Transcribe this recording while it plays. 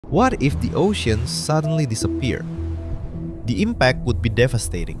What if the oceans suddenly disappear? The impact would be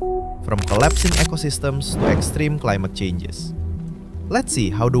devastating, from collapsing ecosystems to extreme climate changes. Let's see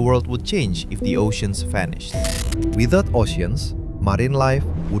how the world would change if the oceans vanished. Without oceans, marine life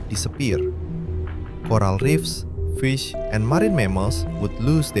would disappear. Coral reefs, fish, and marine mammals would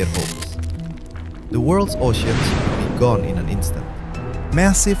lose their homes. The world's oceans would be gone in an instant.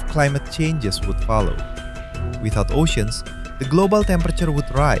 Massive climate changes would follow. Without oceans, the global temperature would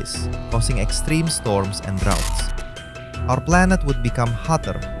rise, causing extreme storms and droughts. Our planet would become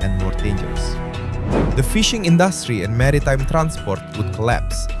hotter and more dangerous. The fishing industry and maritime transport would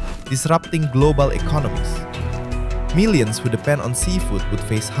collapse, disrupting global economies. Millions who depend on seafood would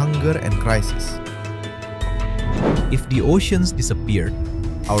face hunger and crisis. If the oceans disappeared,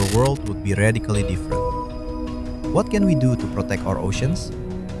 our world would be radically different. What can we do to protect our oceans?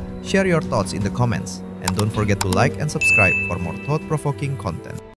 Share your thoughts in the comments, and don't forget to like and subscribe for more thought-provoking content.